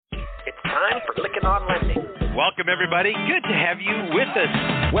time for Lykken on Lending. Welcome, everybody. Good to have you with us.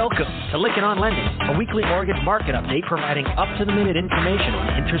 Welcome to Lykken on Lending, a weekly mortgage market update providing up-to-the-minute information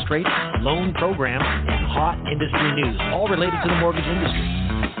on interest rates, loan programs, and hot industry news, all related to the mortgage industry.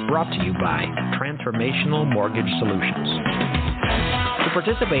 Brought to you by Transformational Mortgage Solutions. To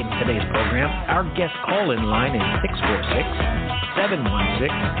participate in today's program, our guest call-in line is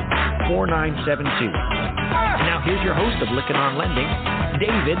 646-716-4972. And now here's your host of Lykken on Lending,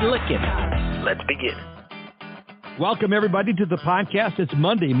 David Lykken. Let's begin. Welcome, everybody, to the podcast. It's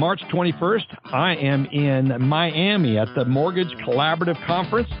Monday, March 21st. I am in Miami at the Mortgage Collaborative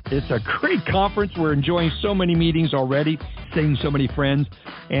Conference. It's a great conference. We're enjoying so many meetings already, seeing so many friends,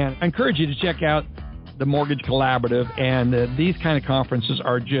 and I encourage you to check out the Mortgage Collaborative, and these kind of conferences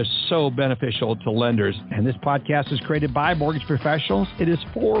are just so beneficial to lenders. And this podcast is created by mortgage professionals. It is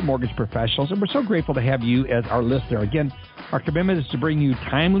for mortgage professionals, and we're so grateful to have you as our listener. Again, our commitment is to bring you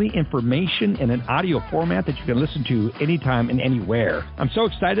timely information in an audio format that you can listen to anytime and anywhere. I'm so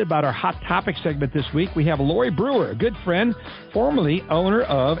excited about our Hot Topic segment this week. We have Lori Brewer, a good friend, formerly owner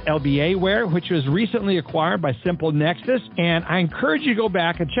of LBA Ware, which was recently acquired by Simple Nexus. And I encourage you to go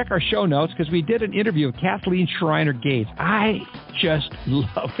back and check our show notes because we did an interview with Kathleen Schreiner Gates. I just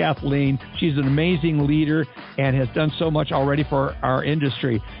love Kathleen. She's an amazing leader and has done so much already for our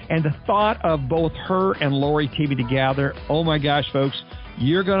industry. And the thought of both her and Lori teaming together, oh my gosh, folks,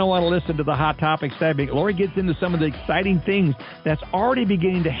 you're going to want to listen to the Hot Topic segment. Lori gets into some of the exciting things that's already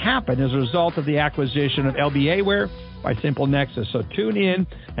beginning to happen as a result of the acquisition of LBA Ware by Simple Nexus. So tune in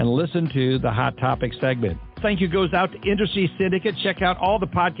and listen to the Hot Topic segment. Thank you goes out to Industry Syndicate. Check out all the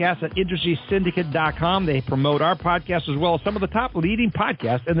podcasts at industrysyndicate.com. They promote our podcast as well as some of the top leading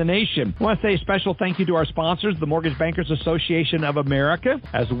podcasts in the nation. I want to say a special thank you to our sponsors, the Mortgage Bankers Association of America,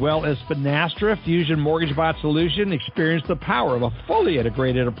 as well as Finastra, Fusion Mortgage Bot Solution. Experience the power of a fully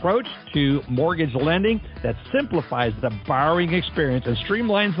integrated approach to mortgage lending that simplifies the borrowing experience and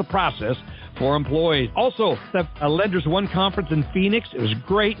streamlines the process for employees. Also, the Lenders One conference in Phoenix. It was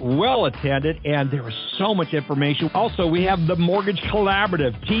great, well attended, and there was so much information. Also, we have the Mortgage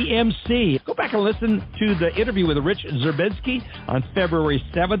Collaborative, TMC. Go back and listen to the interview with Rich Zerbinski on February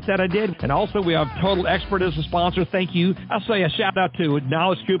 7th that I did. And also, we have Total Expert as a sponsor. Thank you. I'll say a shout out to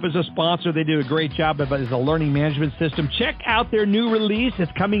Knowledge Scoop as a sponsor. They do a great job as a learning management system. Check out their new release.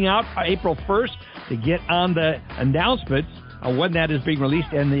 It's coming out April 1st. To get on the announcements when that is being released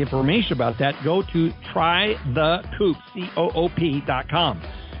and the information about that, go to trythecoop, COOP.com.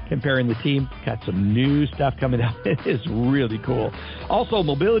 Comparing the team, got some new stuff coming out. It is really cool. Also,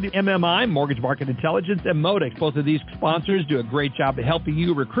 Mobility MMI, Mortgage Market Intelligence, and Modex. Both of these sponsors do a great job of helping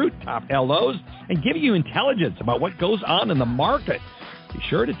you recruit top LOs and giving you intelligence about what goes on in the market. Be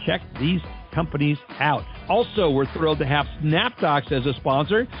sure to check these companies out. Also, we're thrilled to have SnapDocs as a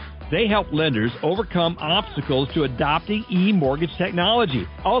sponsor. They help lenders overcome obstacles to adopting e-mortgage technology.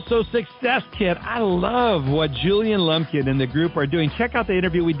 Also, Success Kit. I love what Julian Lumpkin and the group are doing. Check out the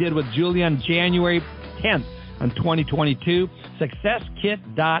interview we did with Julian on January 10th on 2022,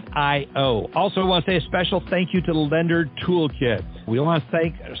 successkit.io. Also, I want to say a special thank you to the Lender Toolkit. We want to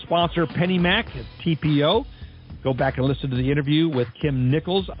thank our sponsor PennyMac, TPO. Go back and listen to the interview with Kim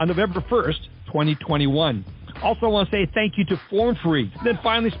Nichols on November 1st, 2021. Also, I want to say thank you to FormFree. Then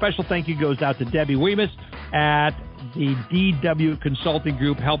finally, special thank you goes out to Debbie Weemus at the DW Consulting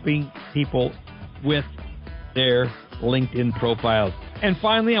Group, helping people with their LinkedIn profiles. And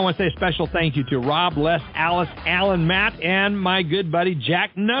finally, I want to say a special thank you to Rob, Les, Alice, Alan, Matt, and my good buddy,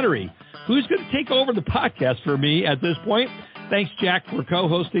 Jack Nuttery, who's going to take over the podcast for me at this point. Thanks, Jack, for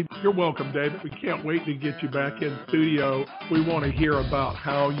co-hosting. You're welcome, David. We can't wait to get you back in studio. We want to hear about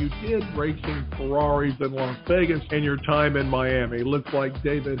how you did racing Ferraris in Las Vegas and your time in Miami. Looks like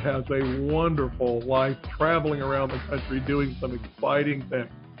David has a wonderful life traveling around the country doing some exciting things.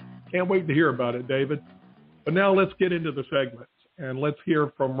 Can't wait to hear about it, David. But now let's get into the segments, and let's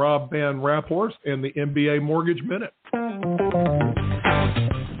hear from Rob Van Raphorst in the MBA Mortgage Minute.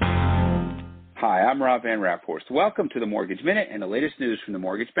 Hi, I'm Rob Van Raphorst. Welcome to the Mortgage Minute and the latest news from the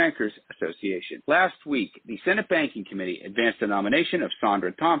Mortgage Bankers Association. Last week, the Senate Banking Committee advanced the nomination of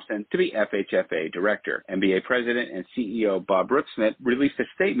Sandra Thompson to be FHFA Director. MBA President and CEO Bob Brooksmith released a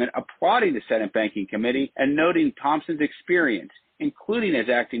statement applauding the Senate Banking Committee and noting Thompson's experience, including as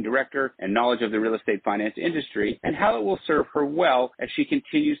acting director and knowledge of the real estate finance industry, and how it will serve her well as she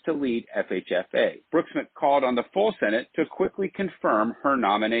continues to lead FHFA. Brooksmith called on the full Senate to quickly confirm her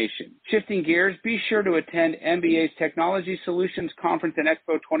nomination. Shifting gears, be sure to attend MBA's Technology Solutions Conference and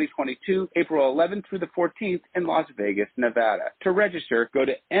Expo 2022, April 11th through the 14th in Las Vegas, Nevada. To register, go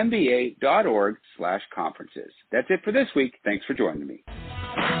to mba.org/conferences. That's it for this week. Thanks for joining me.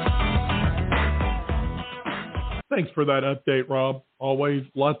 Thanks for that update, Rob. Always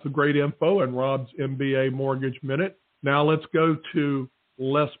lots of great info in Rob's MBA Mortgage Minute. Now let's go to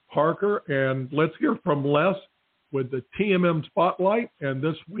Les Parker, and let's hear from Les with the TMM Spotlight and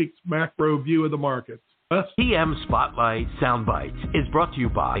this week's macro view of the markets. Les? TM Spotlight Soundbites is brought to you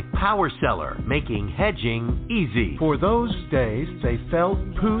by Power Seller, making hedging easy. For those days, they felt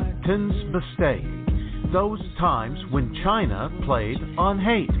Putin's mistake. Those times when China played on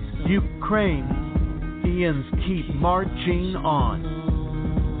hate. Ukrainians keep marching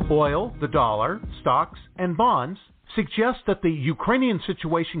on. Oil, the dollar, stocks, and bonds suggest that the Ukrainian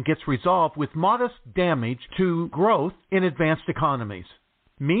situation gets resolved with modest damage to growth in advanced economies.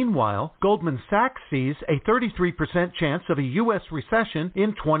 Meanwhile, Goldman Sachs sees a 33% chance of a U.S. recession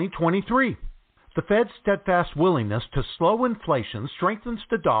in 2023. The Fed's steadfast willingness to slow inflation strengthens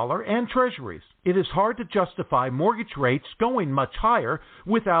the dollar and treasuries. It is hard to justify mortgage rates going much higher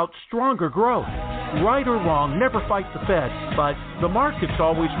without stronger growth. Right or wrong, never fight the Fed, but the market's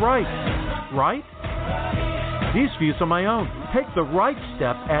always right. Right? These views are my own. Take the right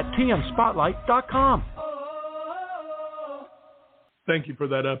step at tmspotlight.com. Thank you for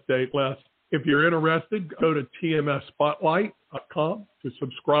that update, Les. If you're interested, go to tmspotlight.com to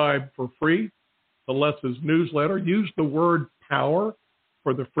subscribe for free to Les's newsletter. Use the word POWER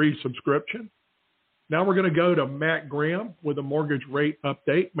for the free subscription. Now we're going to go to Matt Graham with a mortgage rate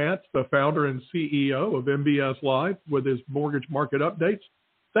update. Matt's the founder and CEO of MBS Live with his mortgage market updates.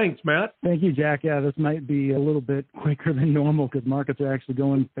 Thanks, Matt. Thank you, Jack. Yeah, this might be a little bit quicker than normal because markets are actually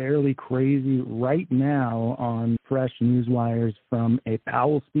going fairly crazy right now on fresh news wires from a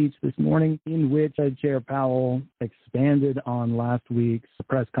Powell speech this morning in which Fed Chair Powell expanded on last week's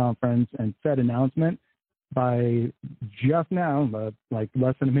press conference and Fed announcement by just now, like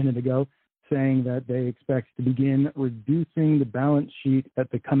less than a minute ago, saying that they expect to begin reducing the balance sheet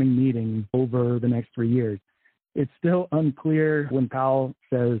at the coming meeting over the next 3 years. It's still unclear when Powell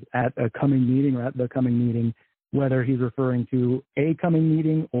says at a coming meeting or at the coming meeting, whether he's referring to a coming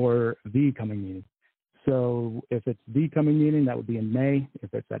meeting or the coming meeting. So if it's the coming meeting, that would be in May.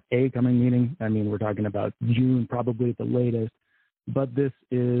 If it's at a coming meeting, I mean, we're talking about June, probably at the latest. But this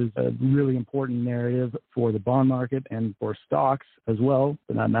is a really important narrative for the bond market and for stocks as well,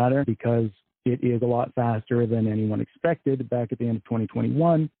 for that matter, because it is a lot faster than anyone expected back at the end of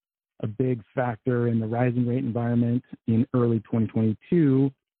 2021. A big factor in the rising rate environment in early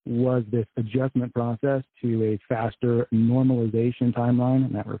 2022 was this adjustment process to a faster normalization timeline,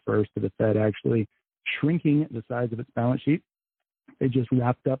 and that refers to the Fed actually shrinking the size of its balance sheet. They just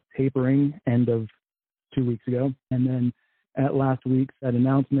wrapped up tapering end of 2 weeks ago, and then at last week's Fed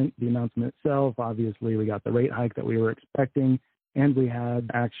announcement, the announcement itself, obviously we got the rate hike that we were expecting, and we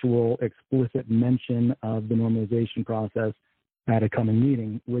had actual explicit mention of the normalization process at a coming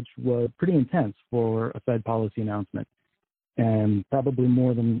meeting, which was pretty intense for a Fed policy announcement, and probably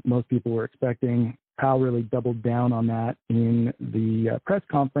more than most people were expecting. Powell really doubled down on that in the press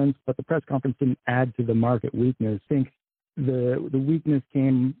conference, but the press conference didn't add to the market weakness. I think the weakness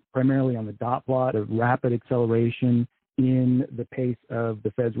came primarily on the dot plot of rapid acceleration in the pace of the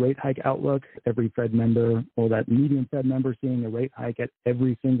Fed's rate hike outlook. Every Fed member, or that median Fed member, seeing a rate hike at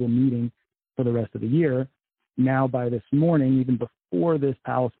every single meeting for the rest of the year. Now, by this morning, even before this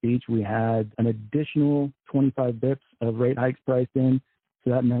Powell speech, we had an additional 25 bips of rate hikes priced in.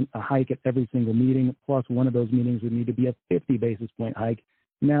 So that meant a hike at every single meeting, plus one of those meetings would need to be a 50 basis point hike.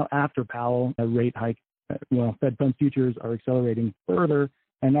 Now, after Powell, a rate hike, Fed funds futures are accelerating further,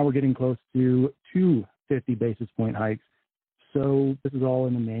 and now we're getting close to 2 50 basis point hikes. So this is all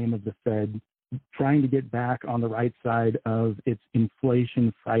in the name of the Fed trying to get back on the right side of its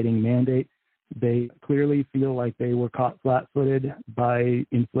inflation fighting mandate. They clearly feel like they were caught flat-footed by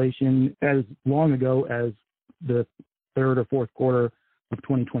inflation as long ago as the third or fourth quarter of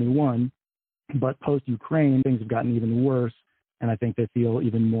 2021. But post-Ukraine, things have gotten even worse, and I think they feel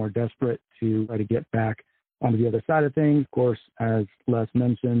even more desperate to try to get back onto the other side of things. Of course, as Les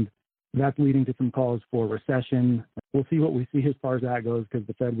mentioned, that's leading to some calls for recession. We'll see what we see as far as that goes, because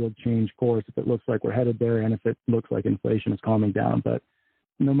the Fed will change course if it looks like we're headed there and if it looks like inflation is calming down. But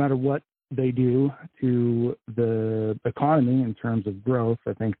no matter what they do to the economy in terms of growth,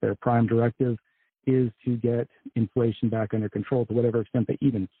 I think their prime directive is to get inflation back under control to whatever extent they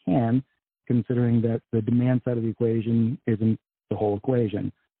even can, considering that the demand side of the equation isn't the whole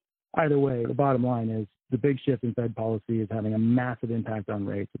equation. Either way, the bottom line is the big shift in Fed policy is having a massive impact on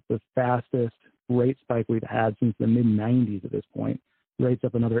rates. It's the fastest rate spike we've had since the mid-90s at this point. Rates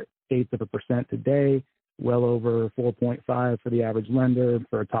up another 0.8% today, well over 4.5 for the average lender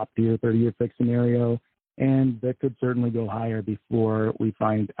for a top-tier 30-year fixed scenario, and that could certainly go higher before we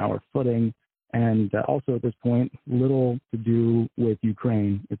find our footing. And also at this point, little to do with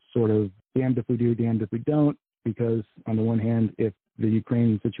Ukraine. It's sort of damned if we do, damned if we don't, because on the one hand, if the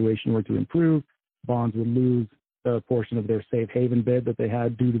Ukraine situation were to improve, bonds would lose a portion of their safe haven bid that they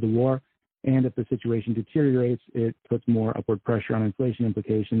had due to the war. And if the situation deteriorates, it puts more upward pressure on inflation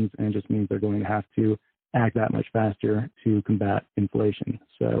implications and just means they're going to have to act that much faster to combat inflation.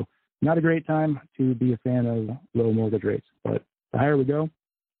 So not a great time to be a fan of low mortgage rates, but the higher we go,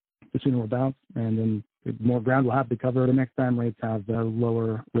 the sooner we'll bounce, and then the more ground we'll have to cover the next time rates have a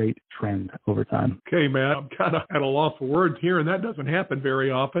lower rate trend over time. Okay, Matt, I'm kind of at a loss for words here, and that doesn't happen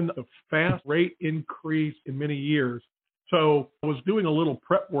very often. A fast rate increase in many years. So I was doing a little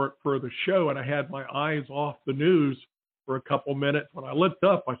prep work for the show, and I had my eyes off the news for a couple minutes. When I looked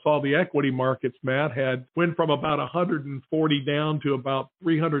up, I saw the equity markets, Matt, had went from about 140 down to about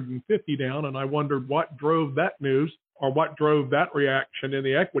 350 down, and I wondered what drove that news or what drove that reaction in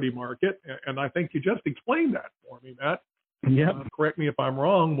the equity market. And I think you just explained that for me, Matt. Yep. Correct me if I'm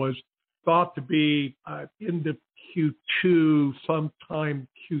wrong, was thought to be into Q2, sometime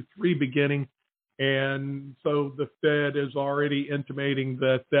Q3 beginning. And so the Fed is already intimating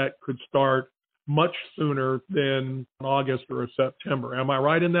that that could start much sooner than August or September. Am I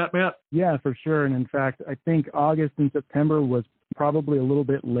right in that, Matt? Yeah, for sure. And in fact, I think August and September was probably a little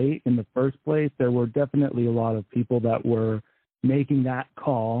bit late in the first place. There were definitely a lot of people that were making that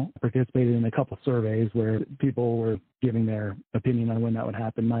call, participated in a couple surveys where people were giving their opinion on when that would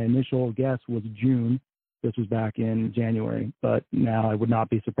happen. My initial guess was June. This was back in January, but now I would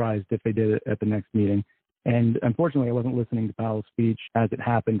not be surprised if they did it at the next meeting. And unfortunately, I wasn't listening to Powell's speech as it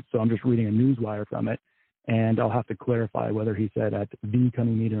happened, so I'm just reading a newswire from it. And I'll have to clarify whether he said at the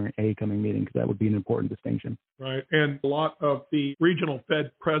coming meeting or a coming meeting, because that would be an important distinction. Right. And a lot of the regional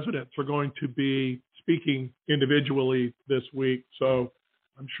Fed presidents are going to be speaking individually this week. So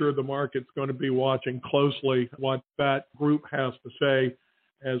I'm sure the market's going to be watching closely what that group has to say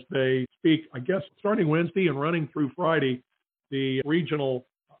as they speak. I guess starting Wednesday and running through Friday, the regional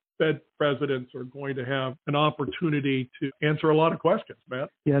Fed presidents are going to have an opportunity to answer a lot of questions, Matt.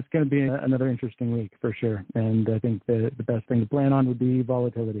 Yeah, it's going to be another interesting week for sure. And I think the best thing to plan on would be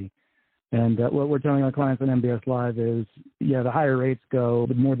volatility. And what we're telling our clients on MBS Live is, yeah, the higher rates go,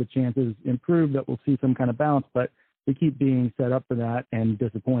 the more the chances improve that we'll see some kind of bounce, but we keep being set up for that and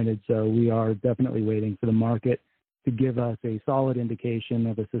disappointed. So we are definitely waiting for the market to give us a solid indication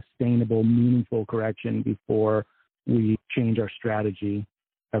of a sustainable, meaningful correction before we change our strategy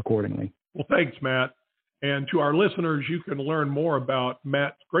accordingly. Well, thanks, Matt. And to our listeners, you can learn more about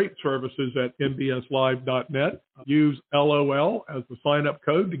Matt's great services at mbslive.net. Use LOL as the sign-up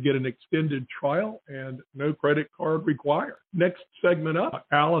code to get an extended trial and no credit card required. Next segment up,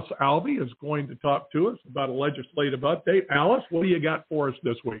 Alice Alvey is going to talk to us about a legislative update. Alice, what do you got for us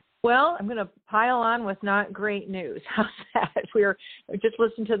this week? Well, I'm going to pile on with not great news. How's that? We're just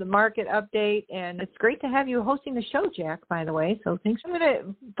listening to the market update, and it's great to have you hosting the show, Jack, by the way. So thanks. I'm going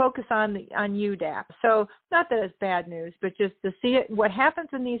to focus on UDAP. So not that it's bad news, but just to see it. What happens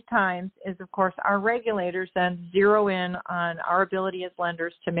in these times is, of course, our regulators then zero in on our ability as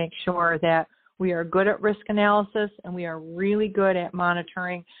lenders to make sure that we are good at risk analysis and we are really good at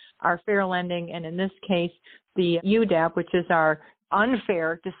monitoring our fair lending. And in this case, the UDAP, which is our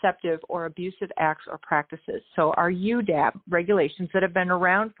unfair, deceptive, or abusive acts or practices. So our UDAP regulations that have been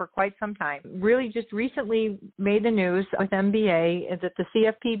around for quite some time really just recently made the news with MBA is that the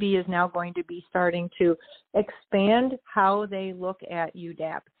CFPB is now going to be starting to expand how they look at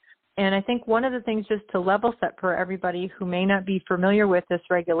UDAP. And I think one of the things, just to level set for everybody who may not be familiar with this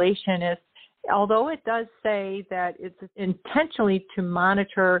regulation, is although it does say that it's intentionally to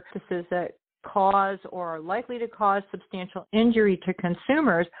monitor practices that cause or are likely to cause substantial injury to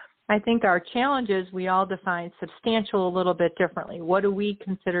consumers, I think our challenge is we all define substantial a little bit differently. What do we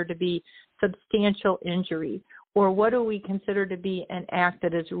consider to be substantial injury? Or what do we consider to be an act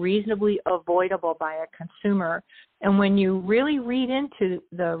that is reasonably avoidable by a consumer? And when you really read into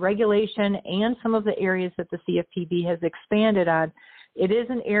the regulation and some of the areas that the CFPB has expanded on, it is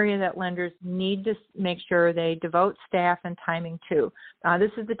an area that lenders need to make sure they devote staff and timing to.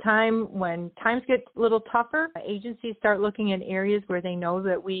 This is the time when times get a little tougher. Agencies start looking at areas where they know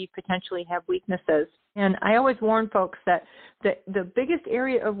that we potentially have weaknesses. And I always warn folks that the biggest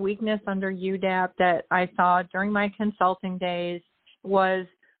area of weakness under UDAP that I saw during my consulting days was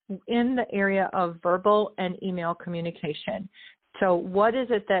in the area of verbal and email communication. So what is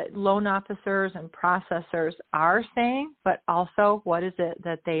it that loan officers and processors are saying, but also what is it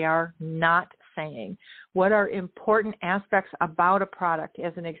that they are not saying? What are important aspects about a product,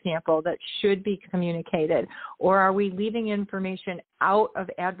 as an example, that should be communicated? Or are we leaving information out of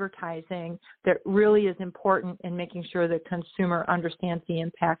advertising that really is important in making sure the consumer understands the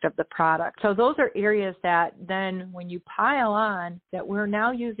impact of the product? So those are areas that then when you pile on that we're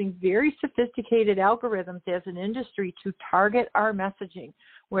now using very sophisticated algorithms as an industry to target our messaging,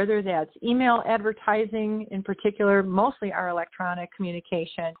 whether that's email advertising in particular, mostly our electronic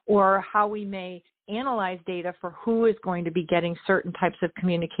communication, or how we may analyze data for who is going to be getting certain types of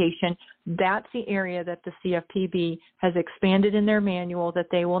communication. That's the area that the CFPB has expanded in their manual that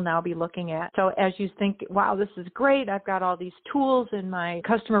they will now be looking at. So as you think, wow, this is great, I've got all these tools in my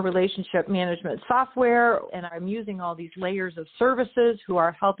customer relationship management software, and I'm using all these layers of services who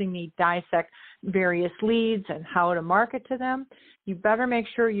are helping me dissect various leads and how to market to them, you better make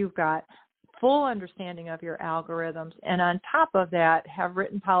sure you've got full understanding of your algorithms, and on top of that, have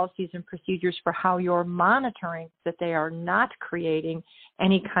written policies and procedures for how you're monitoring that they are not creating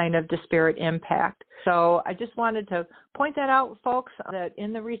any kind of disparate impact. So I just wanted to point that out, folks, that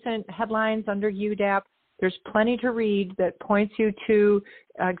in the recent headlines under UDAP, there's plenty to read that points you to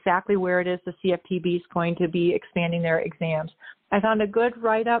exactly where it is the CFPB is going to be expanding their exams. I found a good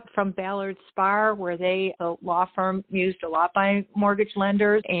write-up from Ballard Spahr where the law firm used a lot by mortgage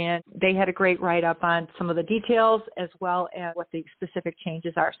lenders, and they had a great write-up on some of the details as well as what the specific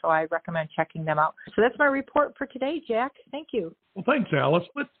changes are. So I recommend checking them out. So that's my report for today, Jack. Thank you. Well, thanks, Alice.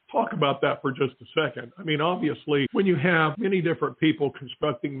 Let's talk about that for just a second. I mean, obviously, when you have many different people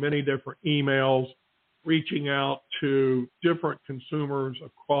constructing many different emails, reaching out to different consumers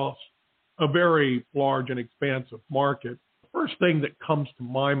across a very large and expansive market, first thing that comes to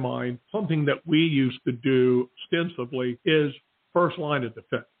my mind, something that we used to do extensively, is first line of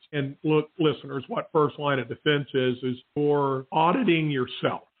defense. And look, listeners, what first line of defense is for auditing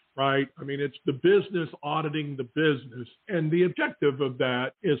yourself, right? I mean, it's the business auditing the business. And the objective of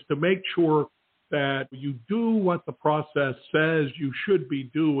that is to make sure that you do what the process says you should be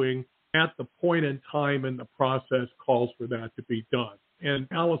doing at the point in time and the process calls for that to be done. And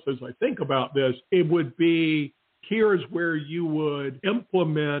Alice, as I think about this, it would be, here's where you would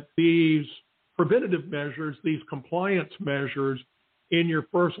implement these preventative measures, these compliance measures in your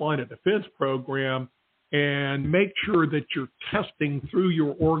first line of defense program, and make sure that you're testing through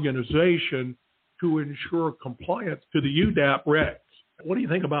your organization to ensure compliance to the UDAP regs. What do you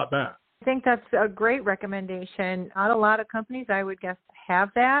think about that? I think that's a great recommendation. Not a lot of companies, I would guess, have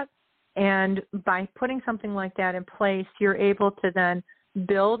that. And by putting something like that in place, you're able to then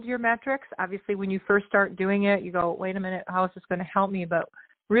build your metrics. Obviously, when you first start doing it, you go, wait a minute, how is this going to help me? But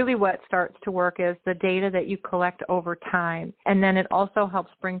really what starts to work is the data that you collect over time. And then it also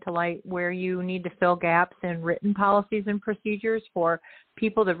helps bring to light where you need to fill gaps in written policies and procedures for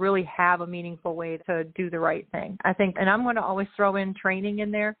people to really have a meaningful way to do the right thing. I think, and I'm going to always throw in training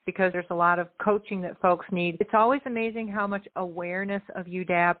in there because there's a lot of coaching that folks need. It's always amazing how much awareness of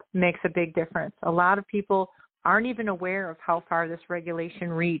UDAP makes a big difference. A lot of people aren't even aware of how far this regulation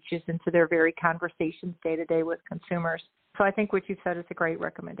reaches into their very conversations day to day with consumers. So I think what you said is a great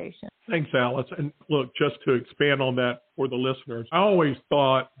recommendation. Thanks, Alice. And look, just to expand on that for the listeners, I always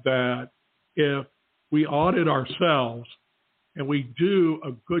thought that if we audit ourselves and we do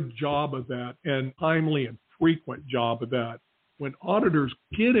a good job of that and timely and frequent job of that, when auditors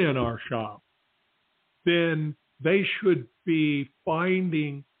get in our shop, then they should be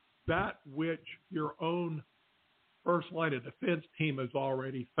finding that which your own first line of defense team has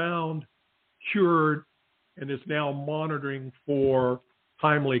already found, cured, and is now monitoring for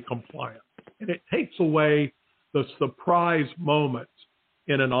timely compliance. And it takes away the surprise moments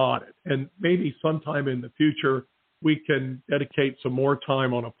in an audit. And maybe sometime in the future, we can dedicate some more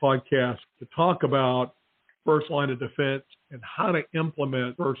time on a podcast to talk about first line of defense and how to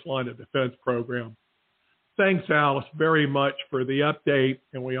implement first line of defense program. Thanks, Alice, very much for the update.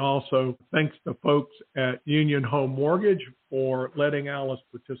 And we also thanks the folks at Union Home Mortgage for letting Alice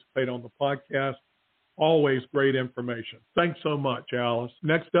participate on the podcast. Always great information. Thanks so much, Alice.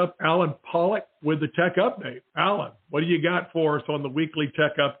 Next up, Alan Pollock with the Tech Update. Alan, what do you got for us on the weekly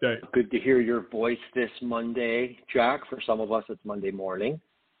Tech Update? Good to hear your voice this Monday, Jack. For some of us, it's Monday morning.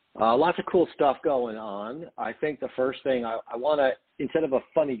 Lots of cool stuff going on. I think the first thing I want to, instead of a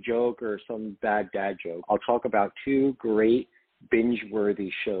funny joke or some bad dad joke, I'll talk about two great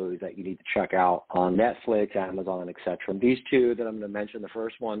binge-worthy shows that you need to check out on Netflix, Amazon, etc. These two that I'm going to mention, the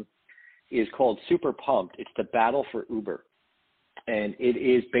first one is called Super Pumped. It's the battle for Uber. And it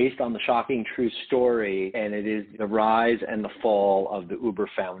is based on the shocking true story, and it is the rise and the fall of the Uber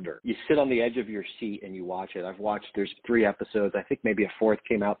founder. You sit on the edge of your seat and you watch it. There's 3 episodes. I think maybe a 4th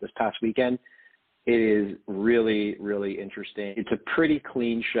came out this past weekend. It is really, really interesting. It's a pretty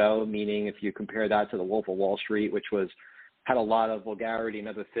clean show, meaning if you compare that to The Wolf of Wall Street, which had a lot of vulgarity and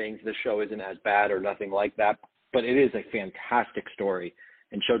other things, this show isn't as bad or nothing like that, but it is a fantastic story,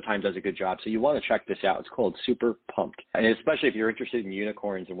 and Showtime does a good job. So you want to check this out. It's called Super Pumped, and especially if you're interested in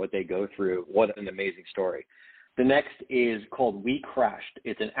unicorns and what they go through, what an amazing story. The next is called We Crashed.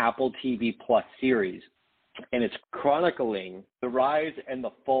 It's an Apple TV Plus series, and it's chronicling the rise and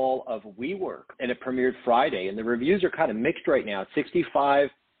the fall of WeWork, and it premiered Friday, and the reviews are kind of mixed right now. 65%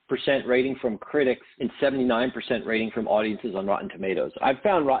 rating from critics and 79% rating from audiences on Rotten Tomatoes. I've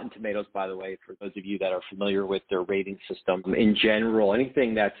found Rotten Tomatoes, by the way, for those of you that are familiar with their rating system, in general,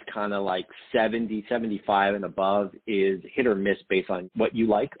 anything that's kind of like 70, 75 and above is hit or miss based on what you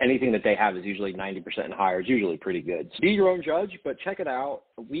like. Anything that they have is usually 90% and higher. It's usually pretty good. So be your own judge, but check it out.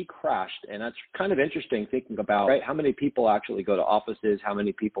 We Crashed, and that's kind of interesting thinking about, right, how many people actually go to offices, how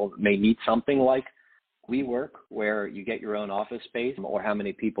many people may need something like WeWork, where you get your own office space, or how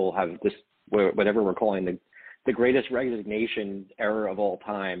many people have this, whatever we're calling the greatest resignation era of all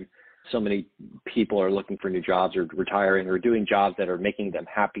time. So many people are looking for new jobs or retiring or doing jobs that are making them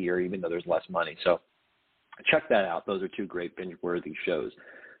happier, even though there's less money. So check that out. Those are two great binge-worthy shows.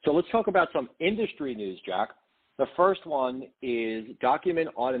 So let's talk about some industry news, Jack. The first one is Document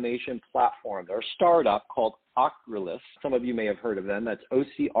Automation Platform. They're a startup called Ocrolus. Some of you may have heard of them. That's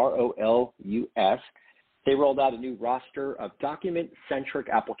Ocrolus. They rolled out a new roster of document-centric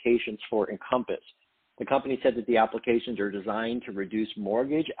applications for Encompass. The company said that the applications are designed to reduce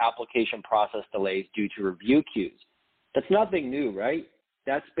mortgage application process delays due to review queues. That's nothing new, right?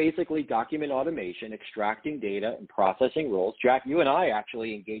 That's basically document automation, extracting data and processing rules. Jack, you and I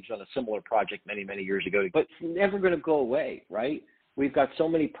actually engaged on a similar project many, many years ago, but it's never going to go away, right? We've got so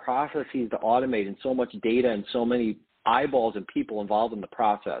many processes to automate and so much data and so many eyeballs and people involved in the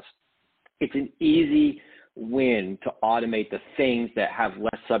process. It's an easy win to automate the things that have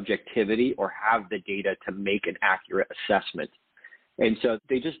less subjectivity or have the data to make an accurate assessment. And so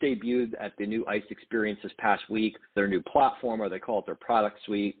they just debuted at the new ICE Experience this past week, their new platform, or they call it their product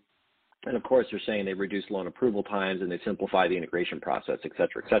suite. And of course, they're saying they reduce loan approval times and they simplify the integration process, et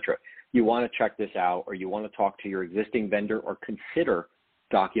cetera, et cetera. You want to check this out, or you want to talk to your existing vendor or consider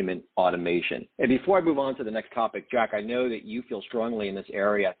document automation. And before I move on to the next topic, Jack, I know that you feel strongly in this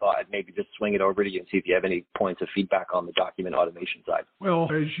area. I thought I'd maybe just swing it over to you and see if you have any points of feedback on the document automation side. Well,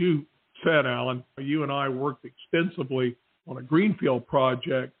 as you said, Alan, you and I worked extensively on a greenfield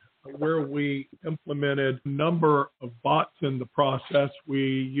project where we implemented a number of bots in the process. We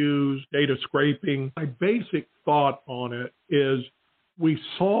used data scraping. My basic thought on it is we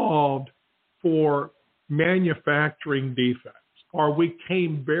solved for manufacturing defects, or we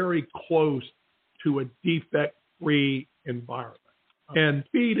came very close to a defect-free environment. And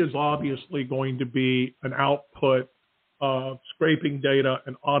speed is obviously going to be an output of scraping data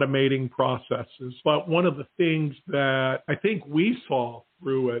and automating processes. But one of the things that I think we saw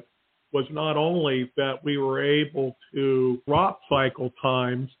through it was not only that we were able to drop cycle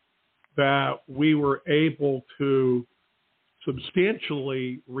times, that we were able to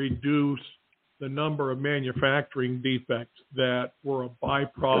substantially reduce the number of manufacturing defects that were a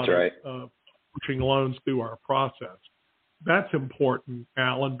byproduct of pushing loans through our process. That's important,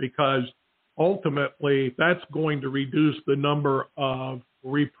 Alan, because ultimately that's going to reduce the number of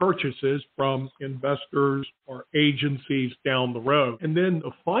repurchases from investors or agencies down the road. And then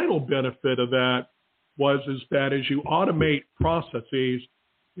the final benefit of that is that as you automate processes,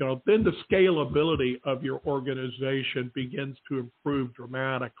 then the scalability of your organization begins to improve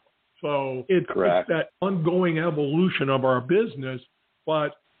dramatically. So it's that ongoing evolution of our business,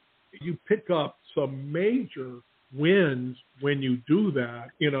 but you pick up some major wins when you do that,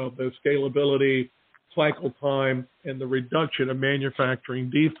 the scalability, cycle time, and the reduction of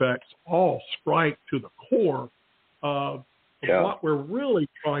manufacturing defects all strike to the core of what we're really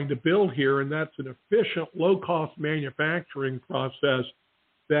trying to build here, and that's an efficient, low-cost manufacturing process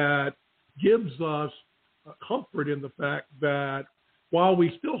that gives us comfort in the fact that while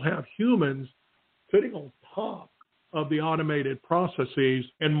we still have humans sitting on top of the automated processes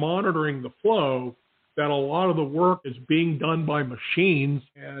and monitoring the flow, that a lot of the work is being done by machines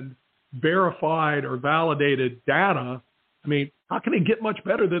and verified or validated data. I mean, how can it get much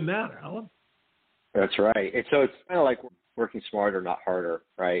better than that, Alan? That's right. And so it's kind of like working smarter, not harder,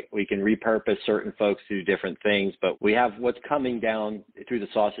 right? We can repurpose certain folks to do different things, but we have what's coming down through the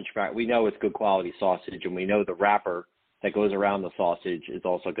sausage factory. We know it's good quality sausage, and we know the wrapper that goes around the sausage is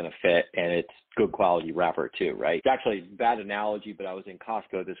also going to fit, and it's good quality wrapper too, right? It's actually a bad analogy, but I was in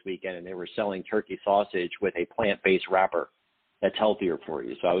Costco this weekend, and they were selling turkey sausage with a plant-based wrapper. that's healthier for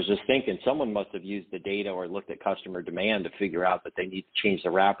you. So I was just thinking someone must have used the data or looked at customer demand to figure out that they need to change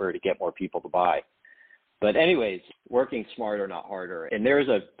the wrapper to get more people to buy. But anyways, working smarter, not harder. And there's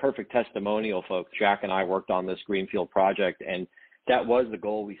a perfect testimonial, folks. Jack and I worked on this Greenfield project, and that was the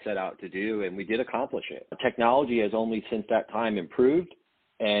goal we set out to do, and we did accomplish it. Technology has only since that time improved.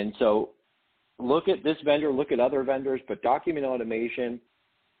 And so look at this vendor, look at other vendors, but document automation,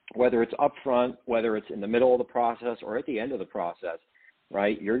 whether it's upfront, whether it's in the middle of the process or at the end of the process,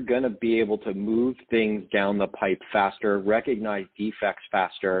 right? You're going to be able to move things down the pipe faster, recognize defects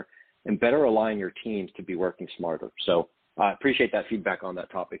faster, and better align your teams to be working smarter. So I appreciate that feedback on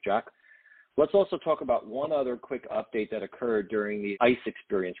that topic, Jack. Let's also talk about one other quick update that occurred during the ICE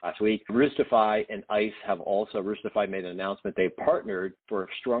experience last week. Roostify and ICE have also, Roostify made an announcement they partnered for a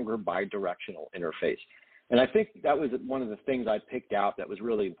stronger bi-directional interface. And I think that was one of the things I picked out that was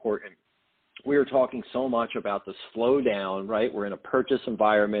really important. We were talking so much about the slowdown, right? We're in a purchase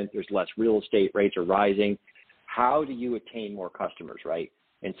environment. There's less real estate. Rates are rising. How do you attain more customers, right?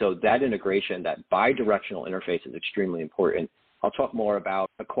 And so that integration, that bi-directional interface is extremely important. I'll talk more about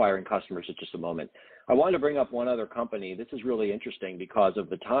acquiring customers in just a moment. I wanted to bring up one other company. This is really interesting because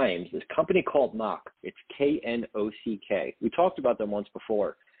of the times. This company called Knock. It's Knock. We talked about them once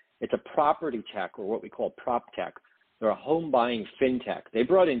before. It's a property tech, or what we call prop tech. They're a home buying fintech. They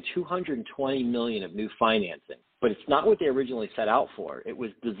brought in $220 million of new financing, but it's not what they originally set out for. It was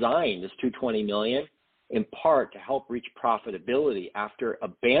designed, this $220 million, in part to help reach profitability after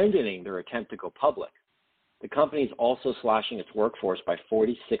abandoning their attempt to go public. The company is also slashing its workforce by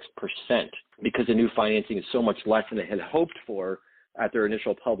 46% because the new financing is so much less than they had hoped for at their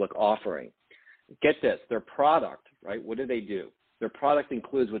initial public offering. Get this, their product, right? What do? Their product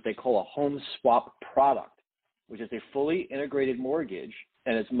includes what they call a home swap product, which is a fully integrated mortgage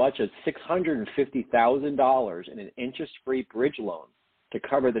and as much as $650,000 in an interest-free bridge loan to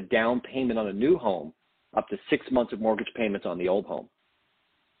cover the down payment on a new home, up to 6 months of mortgage payments on the old home.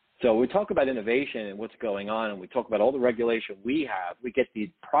 So we talk about innovation and what's going on, and we talk about all the regulation we have. We get these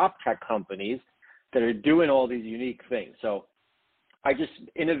prop tech companies that are doing all these unique things. So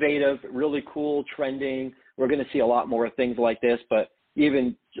innovative, really cool, trending. We're going to see a lot more things like this, but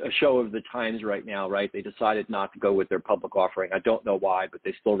even a show of the times right now, right? They decided not to go with their public offering. I don't know why, but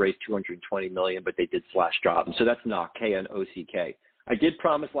they still raised $220 million, but they did slash jobs. So that's Knock, Knock. I did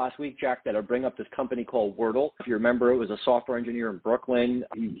promise last week, Jack, that I'd bring up this company called Wordle. If you remember, it was a software engineer in Brooklyn.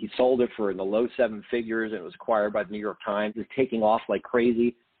 He sold it for in the low seven figures, and it was acquired by the New York Times. It's taking off like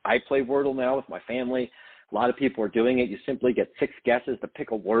crazy. I play Wordle now with my family. A lot of people are doing it. You simply get 6 guesses to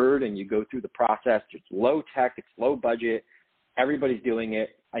pick a word, and you go through the process. It's low tech. It's low budget. Everybody's doing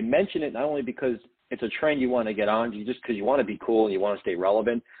it. I mention it not only because it's a trend you want to get on, just because you want to be cool and you want to stay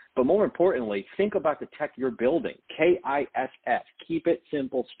relevant, but more importantly, think about the tech you're building. KISS. Keep it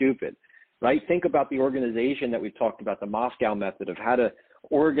simple, stupid, right? Think about the organization that we've talked about, the Moscow method of how to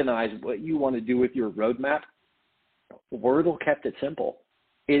organize what you want to do with your roadmap. Wordle kept it simple.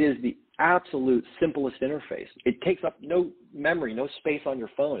 It is the absolute simplest interface. It takes up no memory, no space on your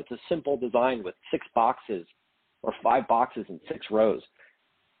phone. It's a simple design with 6 boxes or 5 boxes and 6 rows.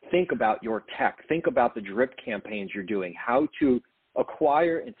 Think about your tech. Think about the drip campaigns you're doing, how to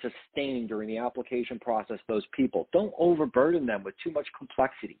acquire and sustain during the application process those people. Don't overburden them with too much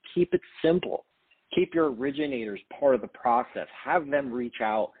complexity. Keep it simple. Keep your originators part of the process. Have them reach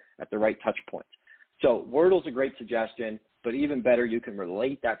out at the right touch points. So Wordle's a great suggestion, but even better, you can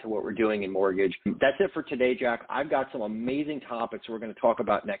relate that to what we're doing in mortgage. That's it for today, Jack. I've got some amazing topics we're going to talk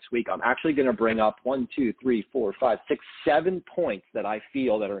about next week. I'm actually going to bring up 1, 2, 3, 4, 5, 6, 7 points that I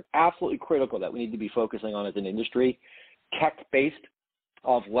feel that are absolutely critical that we need to be focusing on as an industry. Tech-based,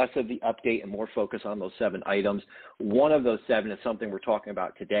 of less of the update and more focus on those 7 items. One of those 7 is something we're talking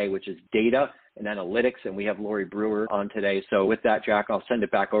about today, which is data and analytics, and we have Lori Brewer on today. So with that, Jack, I'll send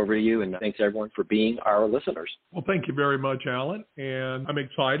it back over to you, and thanks everyone for being our listeners. Well, thank you very much, Alan, and I'm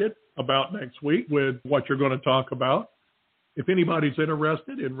excited about next week with what you're going to talk about. If anybody's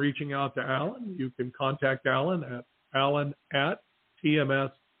interested in reaching out to Alan, you can contact Alan at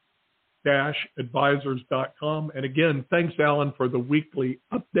alan@tms-advisors.com. And again, thanks, Alan, for the weekly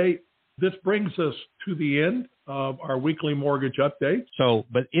update. This brings us to the end of our weekly mortgage update. So,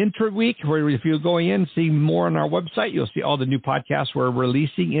 but intra-week, where if you're going in, see more on our website, you'll see all the new podcasts we're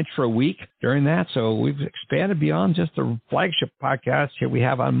releasing intra-week during that. So we've expanded beyond just the flagship podcast here we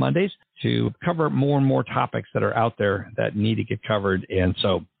have on Mondays to cover more and more topics that are out there that need to get covered. And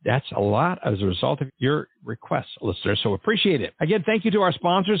so that's a lot as a result of your requests, listeners. So appreciate it. Again, thank you to our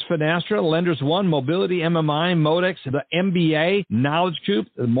sponsors, Finastra, Lenders One, Mobility, MMI, Modex, the MBA, Knowledge Coop,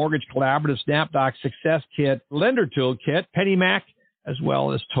 the Mortgage Collaborative, SnapDoc Success Kit, Lender Toolkit, PennyMac, as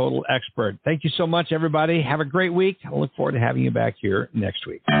well as Total Expert. Thank you so much, everybody. Have a great week. I look forward to having you back here next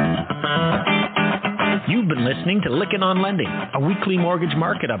week. You've been listening to Lykken on Lending, a weekly mortgage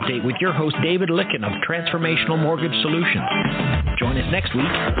market update with your host, David Lykken of Transformational Mortgage Solutions. Join us next week,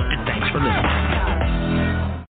 and thanks for listening.